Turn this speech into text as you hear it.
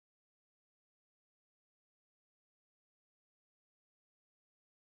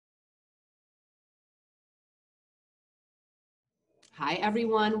Hi,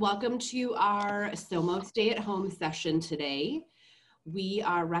 everyone. Welcome to our SOMO stay-at-home session today. We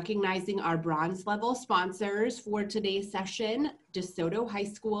are recognizing our bronze level sponsors for today's session, DeSoto High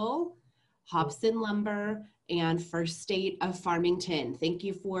School, Hobson Lumber, and First State of Farmington. Thank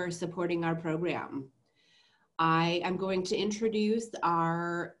you for supporting our program. I am going to introduce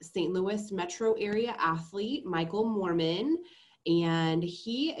our St. Louis metro area athlete, Michael Mohrmann, and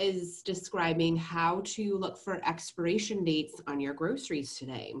he is describing how to look for expiration dates on your groceries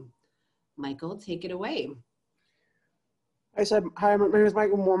today. Michael, take it away. I said, hi, my name is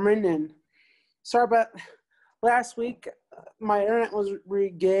Michael Mohrmann, and sorry about last week. My internet was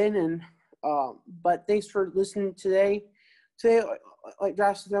really good, and but thanks for listening today. Today, like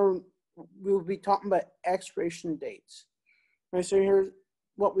Josh said, we will be talking about expiration dates. Right, so here's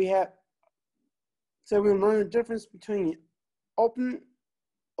what we have. So we learn the difference between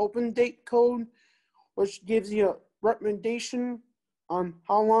open date code, which gives you a recommendation on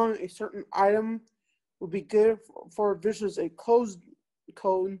how long a certain item would be good for versus a closed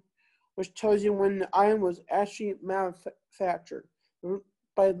code, which tells you when the item was actually manufactured.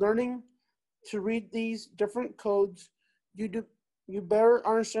 By learning to read these different codes, you better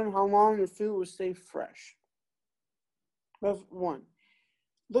understand how long your food will stay fresh. That's one.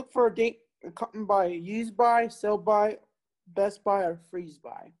 Look for a date accompanied by use by, sell by, best by, or freeze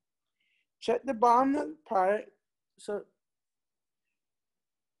by. Check the bottom of the product so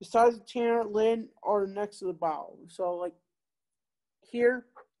besides the tanner lid or next to the bottle. So like here's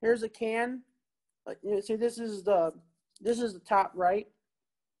a can. Like see this is the top right.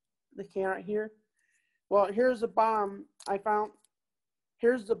 The can right here. Well, here's the bottom.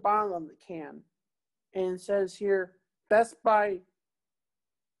 Here's the bottom of the can. And it says here Best by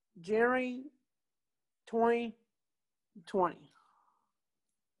January 2020.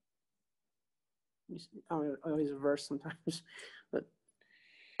 I always reverse sometimes, but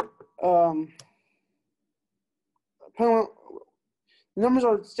numbers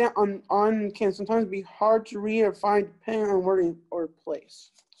are on can sometimes be hard to read or find depending on wording or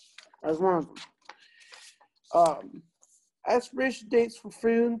place. That's one of them. Expiration dates for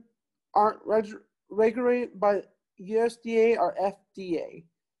food aren't regulated by USDA or FDA.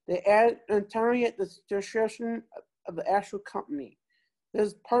 They add entirely at the discretion of the actual company.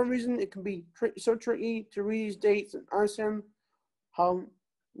 There's part of the reason it can be so tricky to read these dates and understand how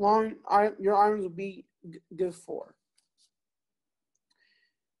long your items will be good for.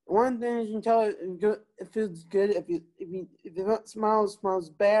 One thing you can tell if it's good if it smells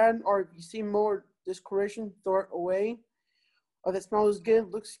bad, or if you see more discoloration, throw it away. Or if it smells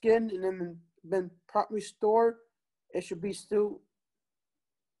good, looks good, and then been properly stored, it should be still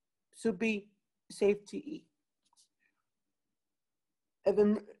be safe to eat. If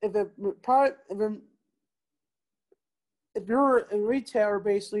you're a retailer,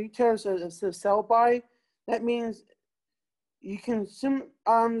 basically, retailer says sell by, that means you consume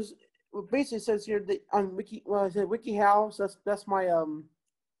well, basically it says here that on I said WikiHow, so that's my I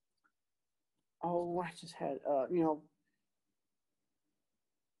just had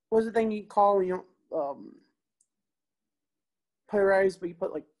what's the thing you call plagiarize, but you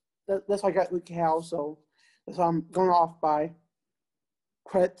put like that's why I got WikiHow, so that's what I'm going off by.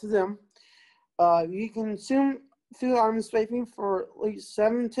 Credit to them. You can consume food items safely for at least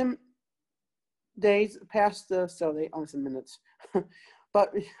 7 to 10 days past the sale date, almost minutes.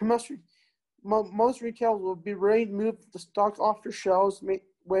 But most retailers will be ready to move the stock off their shelves to make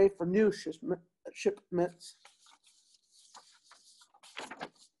way for new shipments.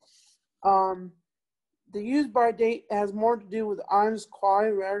 The use by date has more to do with the item's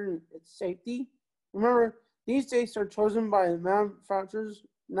quality rather than its safety. Remember, these dates are chosen by the manufacturers,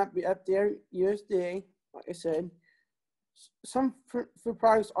 not the FDA, USDA, like I said. Some food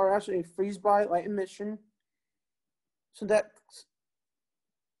products are actually a freeze-by, like emission, so that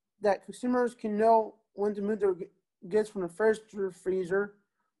consumers can know when to move their goods from the fridge to the freezer,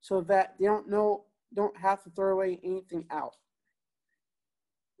 so that they don't have to throw away anything out.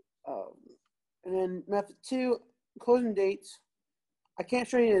 And then method 2, closing dates. I can't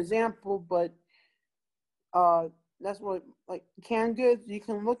show you an example, but that's what, like canned goods, you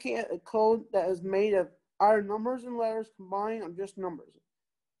can look at a code that is made of either numbers and letters combined or just numbers.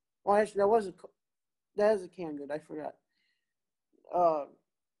 Well, actually, that is a canned good. I forgot.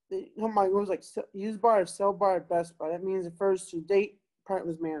 It was like use by or sell by or best by. That means it refers to date part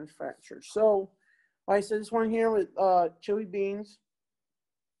was manufactured. So, like I said, this one here with chili beans,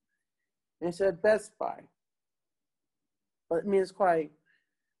 and it said best by, but it means quite.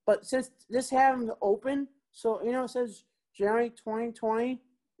 But since this happened open, so it says January 2020,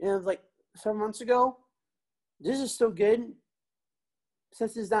 and it was like 7 months ago. This is still good.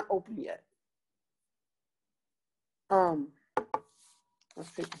 since it's not open yet.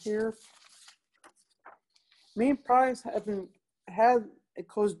 Let's pick here. Main products have a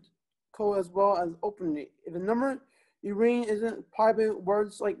closed code as well as open date. If the number you read isn't probably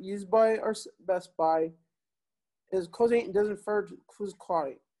words like used by or best by, is closed date and doesn't refer to closed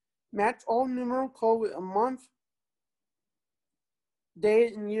quality. Match all numeral code with a month, day,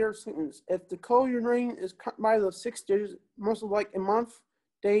 and year sequence. If the code you're reading is cut by the 6 digits, most of like a month,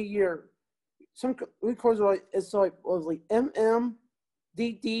 day, year. Some codes are like MM,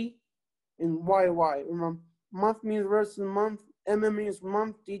 DD, and YY. Remember, month means rest of the month, MM means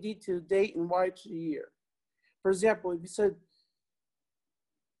month, DD to the date, and Y to the year. For example, if you said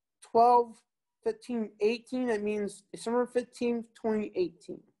 12, 15, 18, that means December 15th,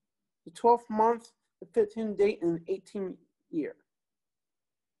 2018. The 12th month, the 15th date, and the 18th year.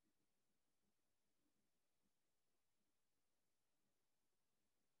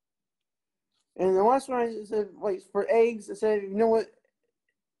 And the last one I said, like for eggs, I said, you know what?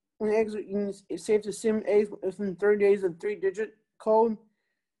 When eggs, it's safe to assume eggs within 30 days of 3-digit code.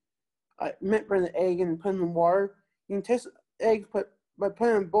 I meant for the egg and put in the water. You can test eggs by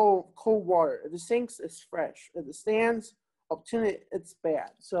putting in a bowl of cold water. If it sinks, it's fresh. If it stands, up to it, it's bad.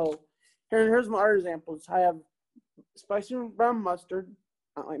 So here's my other examples. I have spicy brown mustard.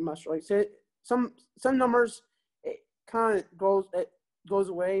 I don't like mustard. Like say some numbers it kind of goes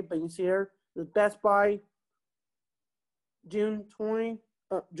away, but you can see here the Best Buy June 12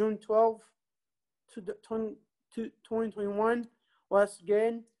 to 2021. Well, that's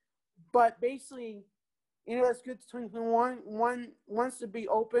good. But basically, you know, that's good to 2021. One wants to be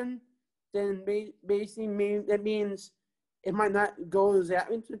open, then basically that means it might not go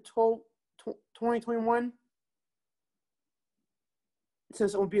exactly to 2021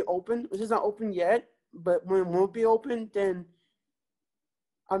 since it won't be open. This is not open yet, but when it won't be open, then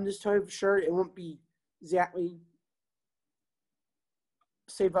I'm just telling you for sure it won't be exactly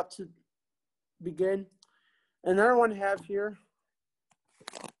save up to be good. Another one I have here,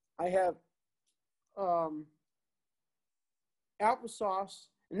 I have applesauce,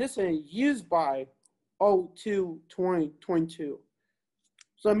 and this is used by 02/2022.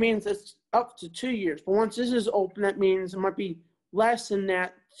 So it means it's up to 2 years. But once this is open, that means it might be less than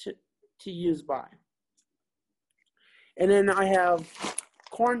that to use by. And then I have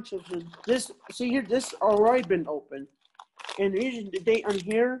corn chips. This, see here, this already been open. And usually the date on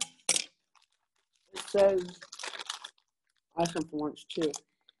here, it says, I have some for lunch too.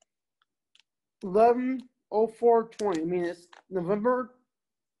 11/04/20. I mean, it's November,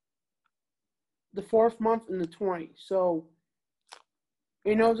 the 4th month in the 20. So,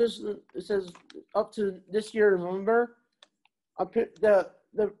 you know, this it says up to this year November. I put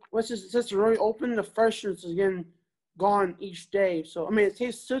what's this? It says already open. The freshness is again gone each day. So I mean,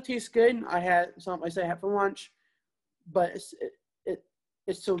 it still tastes good. I had some. I said I had for lunch, but it's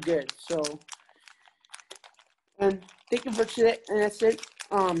still good. So, and thank you for today. And that's it.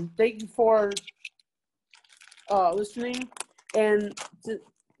 Thank you for listening. And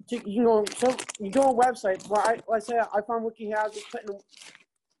you know, so you go on a website. Well, I say I found WikiHow, just put in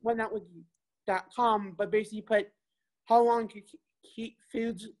not wiki.com, but basically put how long to keep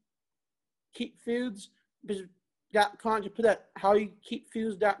foods.com. To put that how you keep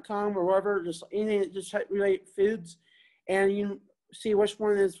foods.com or whatever, just anything that just relate foods, and you see which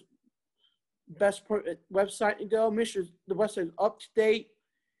one is best website to go. Make sure the website is up to date,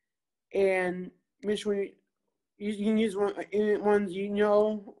 and make sure you can use ones you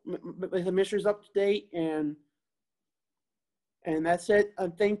know, but the make sure is up to date, and that's it.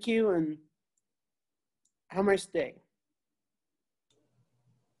 Thank you, and have a nice day.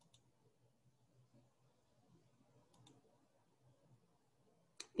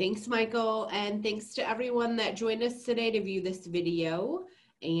 Thanks, Michael, and thanks to everyone that joined us today to view this video,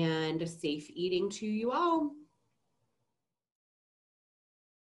 and safe eating to you all.